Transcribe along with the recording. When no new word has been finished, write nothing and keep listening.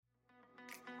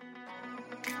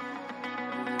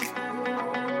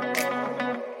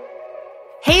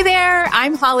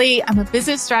I'm Holly. I'm a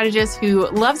business strategist who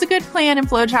loves a good plan and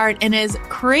flowchart and is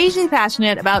crazy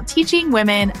passionate about teaching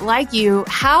women like you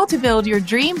how to build your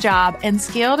dream job and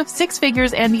scale to six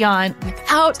figures and beyond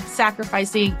without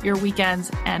sacrificing your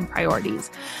weekends and priorities.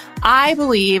 I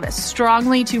believe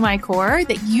strongly to my core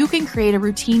that you can create a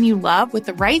routine you love with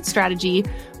the right strategy,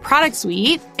 product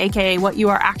suite, aka what you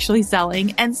are actually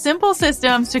selling, and simple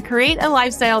systems to create a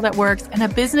lifestyle that works and a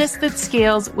business that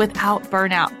scales without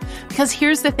burnout. Because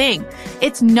here's the thing,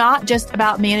 it's not just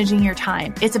about managing your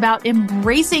time. It's about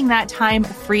embracing that time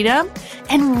freedom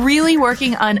and really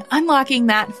working on unlocking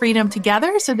that freedom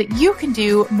together so that you can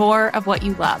do more of what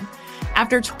you love.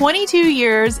 After 22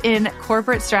 years in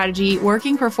corporate strategy,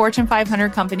 working for Fortune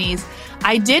 500 companies,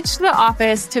 I ditched the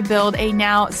office to build a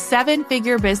now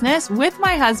seven-figure business with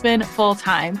my husband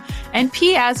full-time. And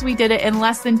P.S., we did it in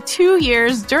less than 2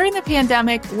 years during the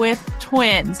pandemic with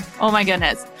twins. Oh my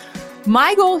goodness.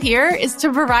 My goal here is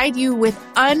to provide you with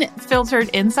unfiltered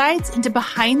insights into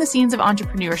behind the scenes of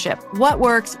entrepreneurship, what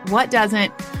works, what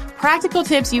doesn't, practical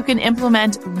tips you can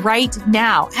implement right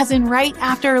now, as in right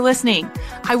after listening.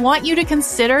 I want you to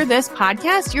consider this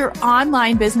podcast your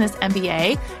online business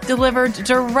MBA, delivered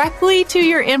directly to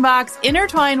your inbox,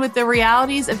 intertwined with the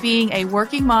realities of being a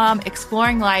working mom,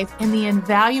 exploring life, and the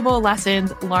invaluable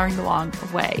lessons learned along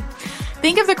the way.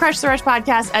 Think of the Crush the Rush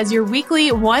podcast as your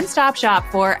weekly one-stop shop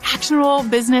for actionable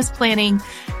business planning,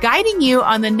 guiding you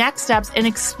on the next steps and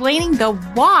explaining the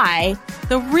why,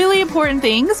 the really important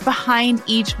things behind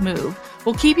each move.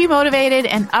 We'll keep you motivated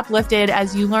and uplifted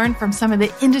as you learn from some of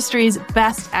the industry's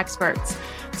best experts.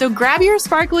 So grab your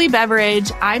sparkly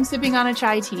beverage, I'm sipping on a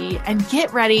chai tea, and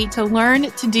get ready to learn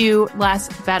to do less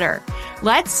better.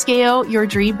 Let's scale your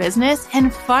dream business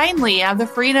and finally have the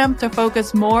freedom to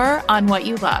focus more on what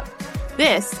you love.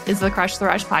 This is the Crush the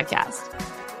Rush podcast.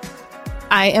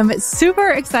 I am super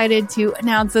excited to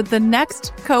announce that the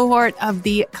next cohort of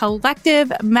the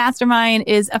Collective Mastermind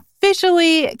is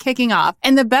officially kicking off.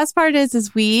 And the best part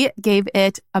is we gave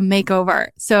it a makeover.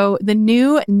 So the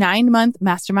new 9-month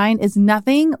mastermind is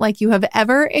nothing like you have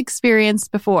ever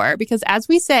experienced before, because as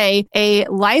we say, a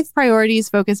life priorities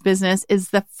focused business is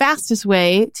the fastest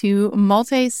way to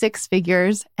multi-six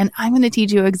figures. And I'm going to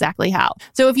teach you exactly how.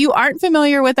 So if you aren't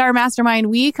familiar with our mastermind,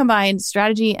 we combine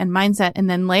strategy and mindset and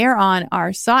then layer on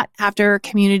our sought after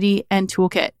community and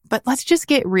toolkit. But let's just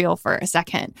get real for a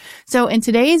second. So in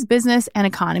today's business and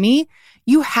economy,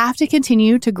 you have to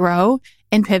continue to grow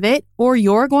and pivot or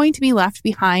you're going to be left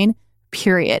behind,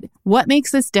 period. What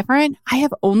makes this different? I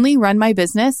have only run my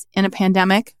business in a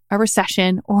pandemic, a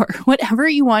recession, or whatever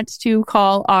you want to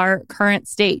call our current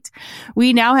state.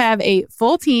 We now have a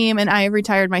full team and I have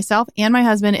retired myself and my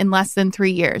husband in less than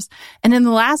 3 years. And in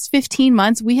the last 15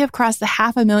 months, we have crossed the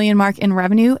 $500,000 mark in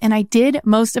revenue. And I did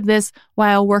most of this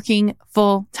while working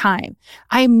full time.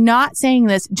 I am not saying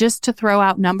this just to throw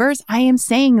out numbers. I am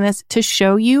saying this to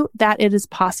show you that it is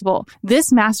possible.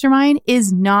 This mastermind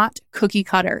is not cookie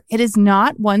cutter. It is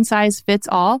not one size fits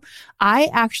all. I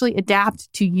actually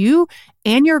adapt to you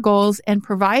and your goals and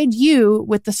provide you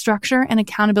with the structure and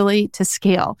accountability to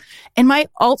scale. And my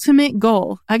ultimate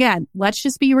goal, again, let's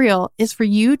just be real, is for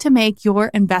you to make your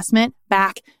investment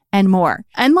back and more.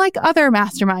 Unlike other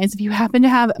masterminds, if you happen to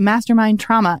have mastermind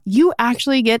trauma, you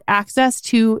actually get access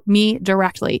to me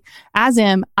directly. As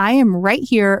in, I am right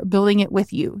here building it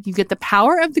with you. You get the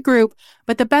power of the group,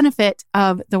 but the benefit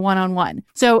of the one-on-one.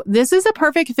 So this is a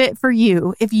perfect fit for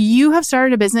you if you have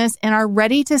started a business and are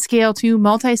ready to scale to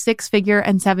multi-six figure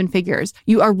and seven figures.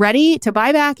 You are ready to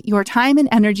buy back your time and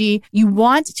energy. You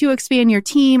want to expand your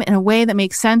team in a way that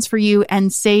makes sense for you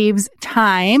and saves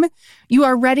time. You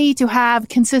are ready to have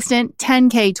consistent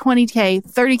 10K, 20K,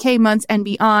 30K months and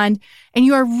beyond. And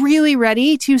you are really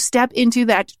ready to step into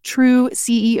that true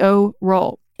CEO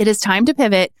role. It is time to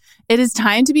pivot. It is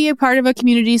time to be a part of a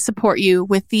community to support you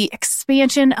with the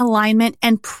expansion, alignment,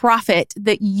 and profit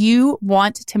that you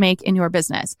want to make in your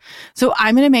business. So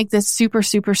I'm going to make this super,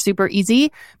 super, super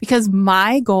easy because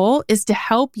my goal is to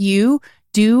help you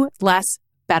do less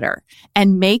better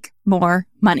and make more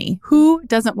money. Who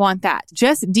doesn't want that?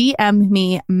 Just DM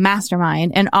me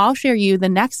mastermind and I'll share you the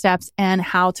next steps and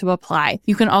how to apply.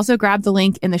 You can also grab the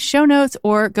link in the show notes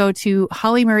or go to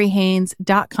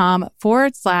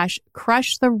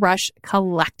hollymariehaynes.com/crush the rush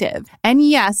collective. And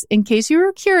yes, in case you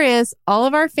were curious, all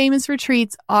of our famous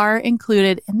retreats are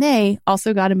included and they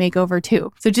also got a makeover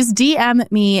too. So just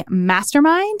DM me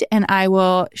mastermind and I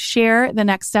will share the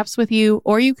next steps with you,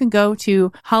 or you can go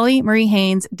to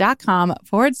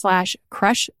hollymariehaynes.com/crush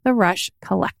the rush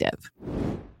collective.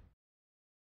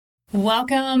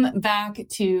 Welcome back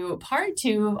to part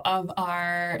 2 of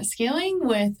our Scaling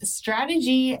with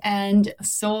Strategy and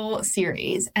Soul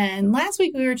series. And last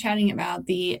week we were chatting about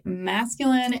the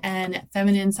masculine and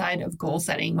feminine side of goal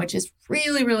setting, which is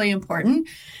really, really important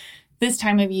this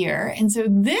time of year. And so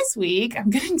this week I'm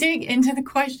going to dig into the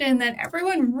question that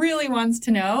everyone really wants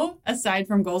to know aside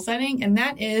from goal setting. And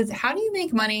that is, how do you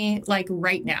make money like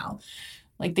right now?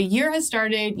 Like the year has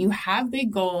started, you have big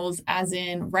goals, as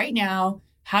in right now,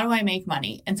 how do I make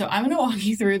money? And so I'm going to walk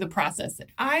you through the process that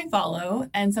I follow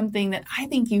and something that I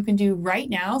think you can do right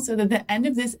now so that at the end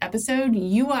of this episode,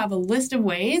 you will have a list of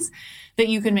ways that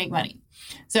you can make money.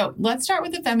 So let's start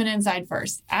with the feminine side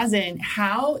first, as in,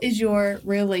 how is your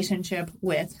relationship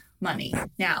with money?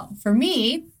 Now, for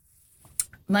me,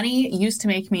 money used to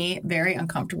make me very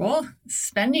uncomfortable.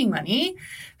 Spending money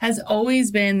has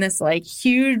always been this like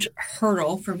huge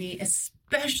hurdle for me,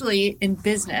 especially in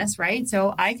business, right?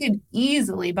 So I could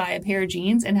easily buy a pair of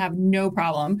jeans and have no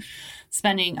problem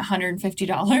spending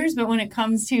 $150. But when it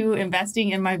comes to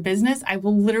investing in my business, I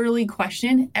will literally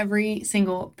question every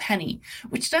single penny,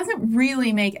 which doesn't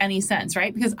really make any sense,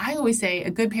 right? Because I always say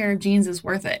a good pair of jeans is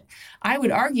worth it. I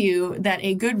would argue that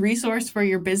a good resource for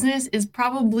your business is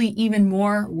probably even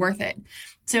more worth it.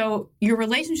 So your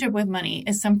relationship with money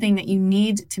is something that you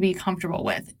need to be comfortable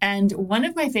with. And one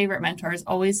of my favorite mentors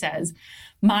always says,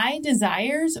 my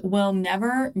desires will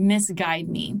never misguide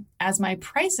me. As my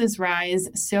prices rise,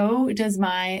 so does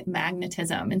my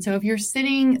magnetism. And so if you're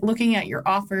sitting looking at your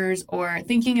offers or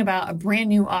thinking about a brand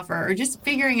new offer or just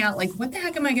figuring out like, what the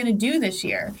heck am I going to do this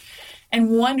year? And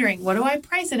wondering, what do I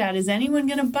price it at? Is anyone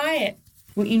going to buy it?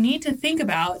 What you need to think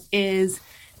about is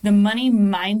the money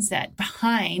mindset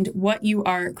behind what you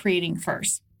are creating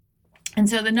first. And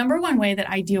so the number one way that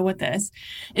I deal with this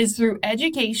is through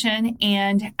education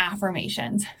and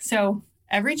affirmations. So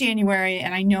every January,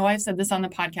 and I know I've said this on the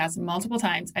podcast multiple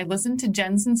times, I listen to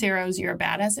Jen Sincero's You're a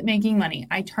Badass at Making Money.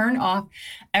 I turn off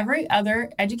every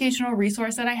other educational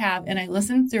resource that I have and I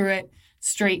listen through it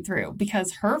straight through,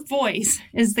 because her voice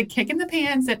is the kick in the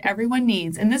pants that everyone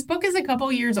needs. And this book is a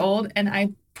couple years old and I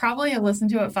probably have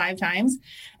listened to it 5 times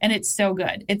and it's so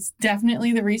good. It's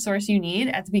definitely the resource you need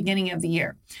at the beginning of the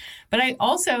year. But I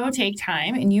also take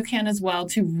time, and you can as well,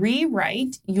 to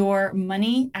rewrite your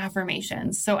money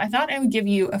affirmations. So I thought I would give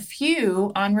you a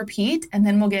few on repeat, and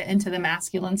then we'll get into the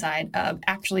masculine side of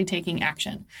actually taking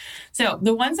action. So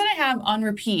the ones that I have on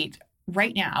repeat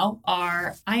right now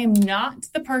are, I am not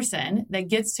the person that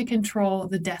gets to control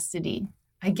the destiny.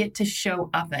 I get to show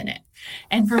up in it.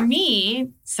 And for me,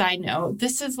 side note,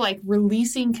 this is like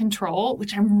releasing control,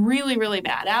 which I'm really, really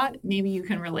bad at. Maybe you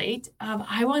can relate.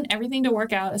 I want everything to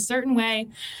work out a certain way,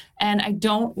 and I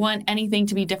don't want anything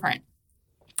to be different.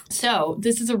 So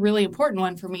this is a really important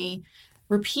one for me.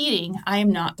 Repeating, I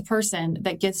am not the person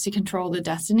that gets to control the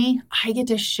destiny. I get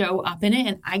to show up in it,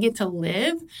 and I get to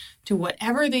live to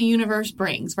whatever the universe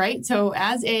brings, right? So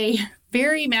as a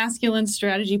very masculine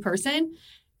strategy person,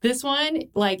 this one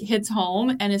like hits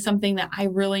home and is something that I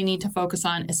really need to focus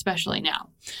on, especially now.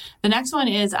 The next one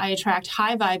is, I attract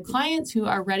high vibe clients who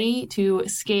are ready to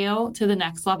scale to the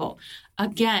next level.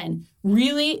 Again,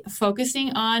 really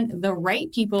focusing on the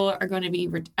right people are going to be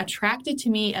attracted to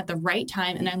me at the right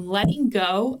time, and I'm letting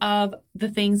go of the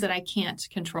things that I can't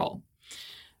control.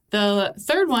 The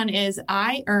third one is,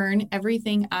 I earn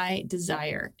everything I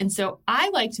desire. And so I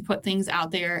like to put things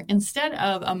out there instead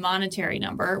of a monetary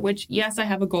number, which yes, I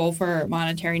have a goal for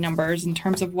monetary numbers in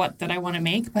terms of what that I want to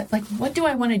make, but like, what do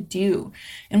I want to do?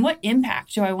 And what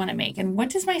impact do I want to make? And what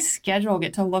does my schedule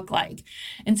get to look like?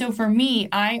 And so for me,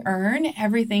 I earn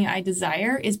everything I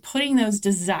desire is putting those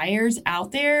desires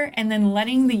out there and then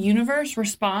letting the universe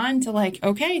respond to like,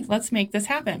 okay, let's make this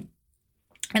happen.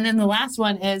 And then the last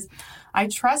one is, I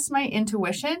trust my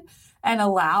intuition and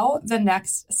allow the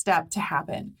next step to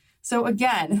happen. So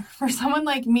again, for someone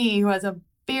like me who has a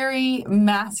very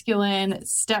masculine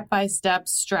step-by-step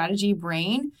strategy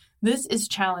brain, this is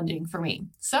challenging for me.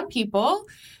 Some people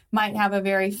might have a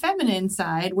very feminine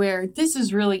side where this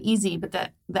is really easy, but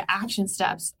the action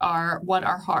steps are what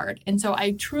are hard. And so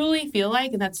I truly feel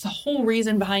like, and that's the whole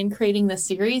reason behind creating this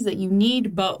series, that you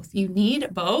need both. You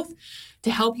need both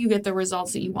to help you get the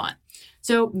results that you want.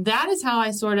 So that is how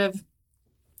I sort of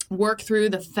work through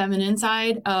the feminine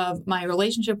side of my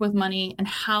relationship with money and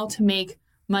how to make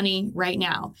money right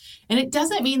now. And it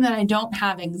doesn't mean that I don't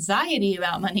have anxiety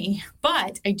about money,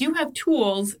 but I do have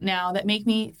tools now that make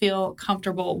me feel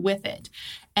comfortable with it.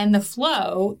 And the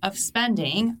flow of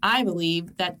spending, I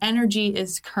believe that energy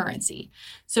is currency.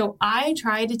 So I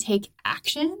try to take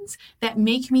actions that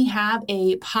make me have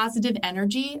a positive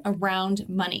energy around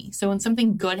money. So when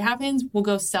something good happens, we'll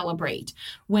go celebrate.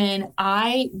 When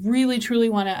I really truly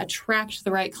want to attract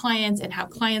the right clients and have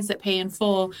clients that pay in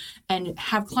full and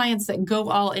have clients that go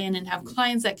all in and have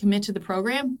clients that commit to the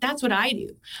program, that's what I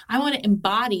do. I want to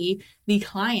embody the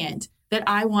client that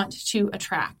I want to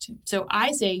attract. So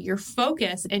I say your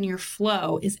focus and your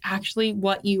flow is actually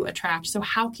what you attract. So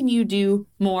how can you do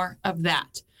more of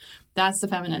that? That's the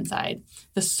feminine side,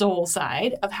 the soul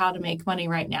side of how to make money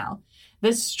right now.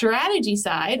 The strategy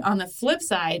side, on the flip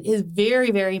side, is very,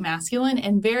 very masculine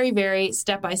and very, very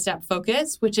step-by-step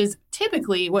focus, which is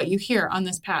typically what you hear on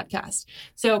this podcast.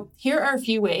 So here are a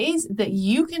few ways that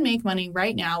you can make money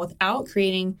right now without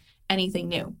creating anything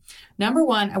new. Number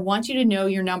one, I want you to know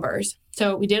your numbers.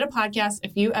 So we did a podcast a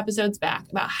few episodes back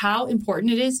about how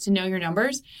important it is to know your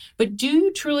numbers, but do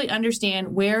you truly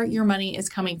understand where your money is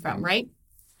coming from, right?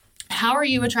 How are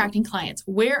you attracting clients?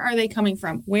 Where are they coming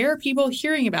from? Where are people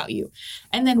hearing about you?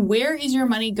 And then where is your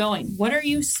money going? What are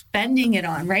you spending it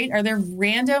on, right? Are there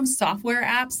random software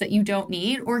apps that you don't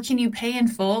need? Or can you pay in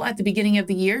full at the beginning of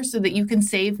the year so that you can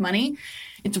save money?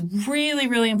 It's really,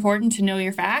 really important to know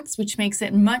your facts, which makes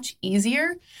it much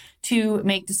easier to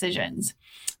make decisions.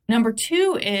 Number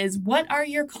two is, what are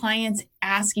your clients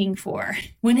asking for?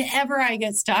 Whenever I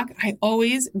get stuck, I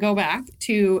always go back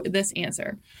to this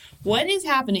answer. What is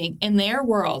happening in their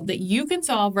world that you can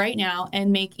solve right now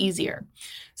and make easier?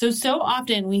 So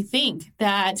often we think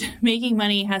that making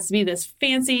money has to be this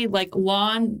fancy, like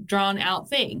long, drawn out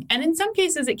thing. And in some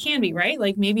cases it can be, right?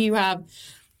 Like maybe you have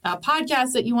a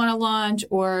podcast that you want to launch,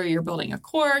 or you're building a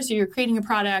course, or you're creating a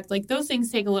product. Like those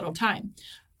things take a little time.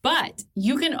 But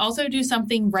you can also do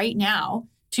something right now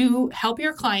to help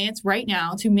your clients right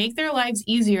now, to make their lives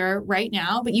easier right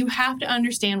now, but you have to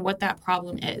understand what that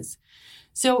problem is.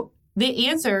 So the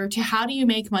answer to how do you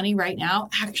make money right now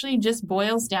actually just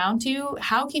boils down to,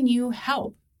 how can you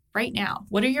help right now?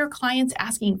 What are your clients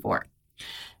asking for?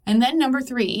 And then number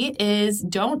three is,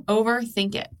 don't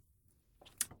overthink it.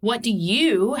 What do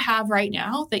you have right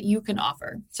now that you can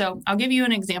offer? So I'll give you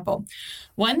an example.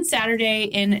 One Saturday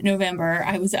in November,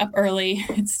 I was up early.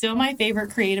 It's still my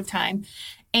favorite creative time.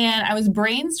 And I was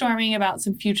brainstorming about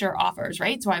some future offers,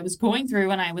 right? So I was going through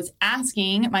and I was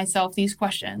asking myself these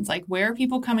questions, like, where are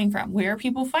people coming from? Where are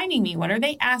people finding me? What are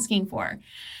they asking for?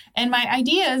 And my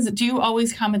ideas do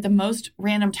always come at the most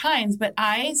random times, but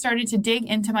I started to dig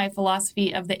into my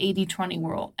philosophy of the 80-20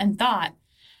 rule and thought,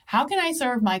 how can I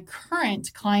serve my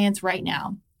current clients right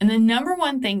now? And the number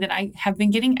one thing that I have been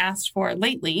getting asked for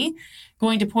lately,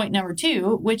 going to point number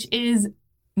two, which is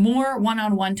more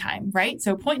one-on-one time, right?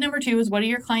 So point number two is, what are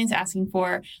your clients asking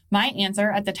for? My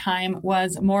answer at the time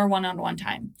was more one-on-one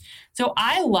time. So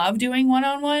I love doing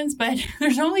one-on-ones, but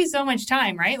there's only so much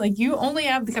time, right? Like you only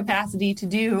have the capacity to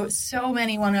do so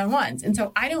many one-on-ones. And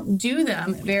so I don't do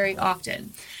them very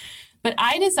often. But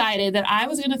I decided that I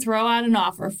was going to throw out an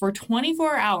offer for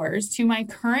 24 hours to my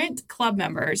current club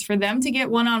members for them to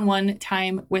get one-on-one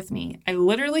time with me. I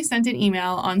literally sent an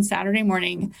email on Saturday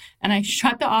morning and I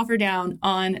shut the offer down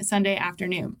on Sunday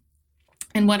afternoon.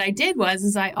 And what I did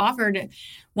was I offered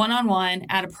one-on-one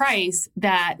at a price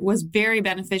that was very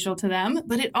beneficial to them,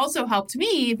 but it also helped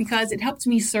me because it helped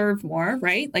me serve more,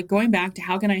 right? Like going back to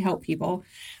how can I help people?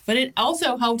 But it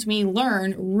also helped me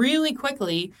learn really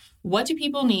quickly, what do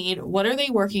people need? What are they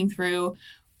working through?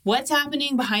 What's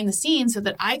happening behind the scenes so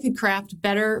that I could craft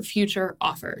better future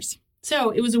offers.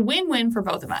 So it was a win-win for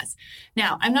both of us.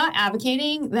 Now, I'm not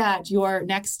advocating that your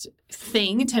next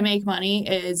thing to make money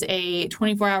is a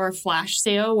 24-hour flash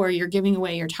sale where you're giving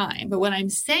away your time. But what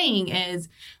I'm saying is,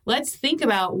 let's think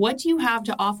about what do you have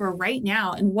to offer right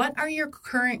now and what are your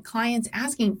current clients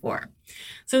asking for?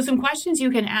 So some questions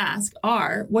you can ask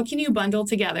are, what can you bundle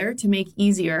together to make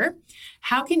easier?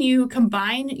 How can you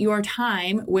combine your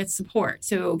time with support?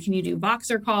 So can you do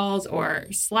Voxer calls or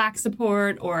Slack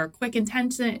support or quick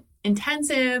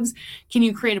intensives? Can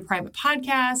you create a private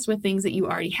podcast with things that you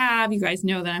already have? You guys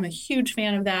know that I'm a huge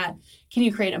fan of that. Can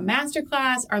you create a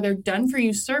masterclass? Are there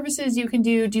done-for-you services you can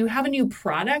do? Do you have a new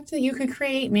product that you could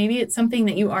create? Maybe it's something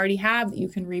that you already have that you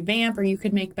can revamp or you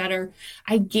could make better.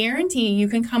 I guarantee you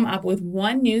can come up with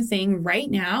one new thing right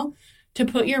now to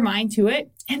put your mind to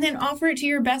it and then offer it to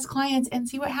your best clients and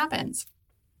see what happens.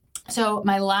 So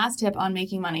my last tip on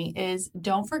making money is,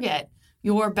 don't forget,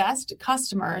 your best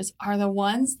customers are the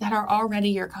ones that are already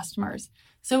your customers.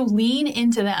 So lean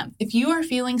into them. If you are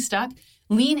feeling stuck,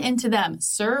 lean into them,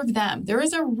 serve them. There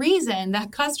is a reason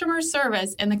that customer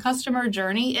service and the customer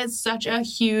journey is such a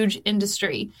huge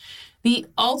industry. The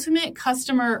ultimate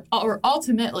customer, or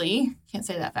ultimately, can't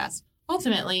say that fast,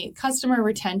 ultimately, customer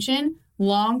retention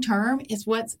long-term is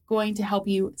what's going to help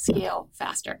you scale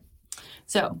faster.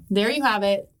 So there you have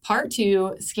it. Part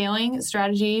 2, scaling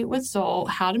strategy with Soul,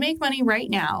 how to make money right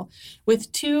now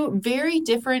with 2 very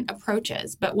different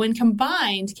approaches, but when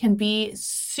combined can be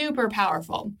super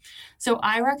powerful. So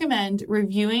I recommend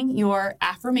reviewing your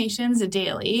affirmations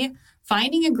daily,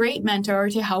 finding a great mentor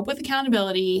to help with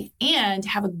accountability, and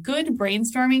have a good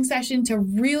brainstorming session to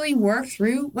really work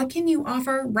through what can you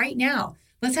offer right now.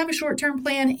 Let's have a short-term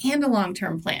plan and a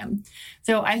long-term plan.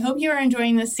 So I hope you are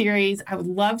enjoying this series. I would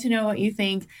love to know what you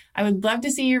think. I would love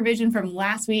to see your vision from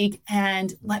last week,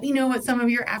 and let me know what some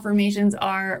of your affirmations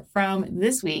are from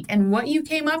this week and what you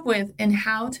came up with and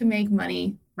how to make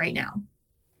money right now.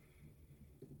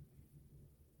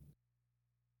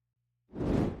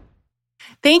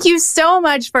 Thank you so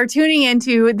much for tuning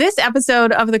into this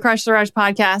episode of the Crush the Rush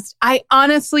podcast. I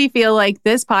honestly feel like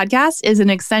this podcast is an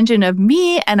extension of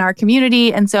me and our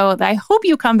community, and so I hope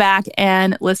you come back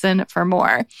and listen for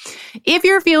more. If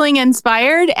you're feeling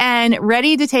inspired and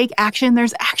ready to take action,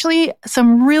 there's actually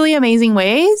some really amazing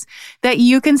ways that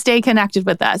you can stay connected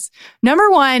with us. Number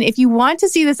 1, if you want to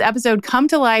see this episode come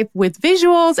to life with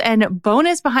visuals and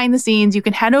bonus behind the scenes, you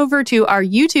can head over to our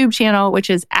YouTube channel,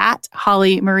 which is at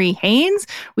Holly Marie Haynes.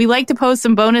 We like to post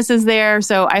some bonuses there,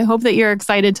 so I hope that you're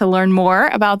excited to learn more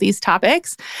about these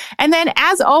topics. And then,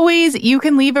 as always, you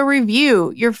can leave a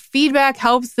review. Your feedback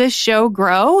helps this show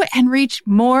grow and reach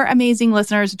more amazing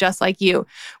listeners just like you.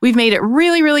 We've made it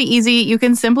really, really easy. You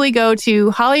can simply go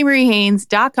to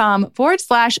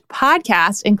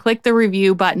hollymariehaynes.com/podcast and click the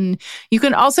review button. You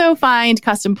can also find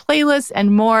custom playlists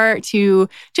and more to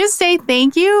just say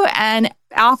thank you and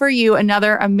offer you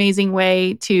another amazing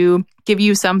way to give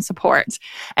you some support.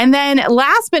 And then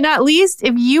last but not least,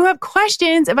 if you have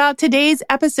questions about today's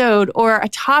episode or a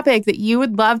topic that you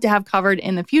would love to have covered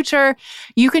in the future,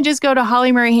 you can just go to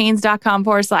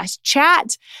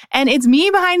hollymariehaynes.com/chat. And it's me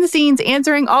behind the scenes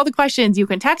answering all the questions. You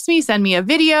can text me, send me a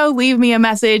video, leave me a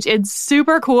message. It's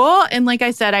super cool. And like I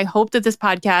said, I hope that this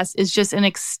podcast is just an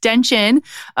extension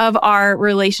of our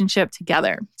relationship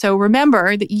together. So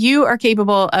remember that you are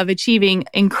capable of achieving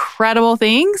incredible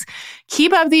things.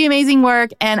 Keep up the amazing work,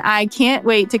 and I can't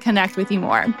wait to connect with you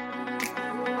more.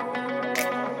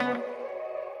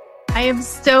 I am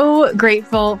so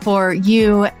grateful for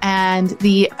you and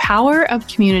the power of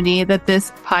community that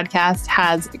this podcast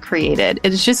has created.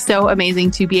 It is just so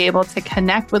amazing to be able to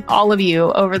connect with all of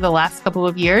you over the last couple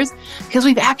of years, because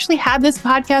we've actually had this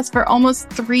podcast for almost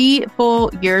 3 full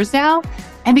years now.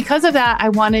 And because of that, I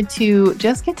wanted to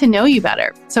just get to know you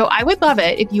better. So I would love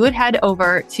it if you would head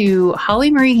over to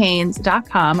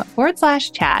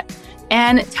hollymariehaynes.com/chat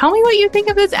and tell me what you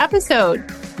think of this episode.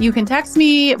 You can text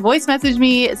me, voice message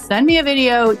me, send me a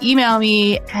video, email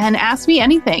me, and ask me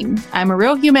anything. I'm a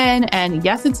real human, and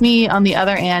yes, it's me on the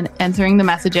other end answering the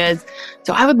messages.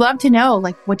 So I would love to know,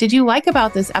 what did you like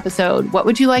about this episode? What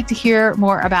would you like to hear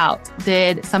more about?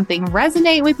 Did something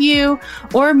resonate with you?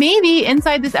 Or maybe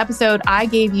inside this episode, I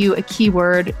gave you a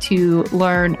keyword to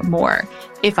learn more.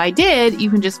 If I did, you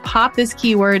can just pop this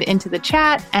keyword into the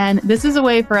chat, and this is a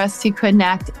way for us to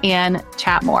connect and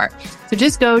chat more. So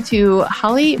just go to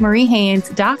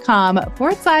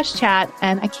hollymariehaynes.com/chat,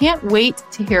 and I can't wait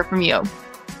to hear from you.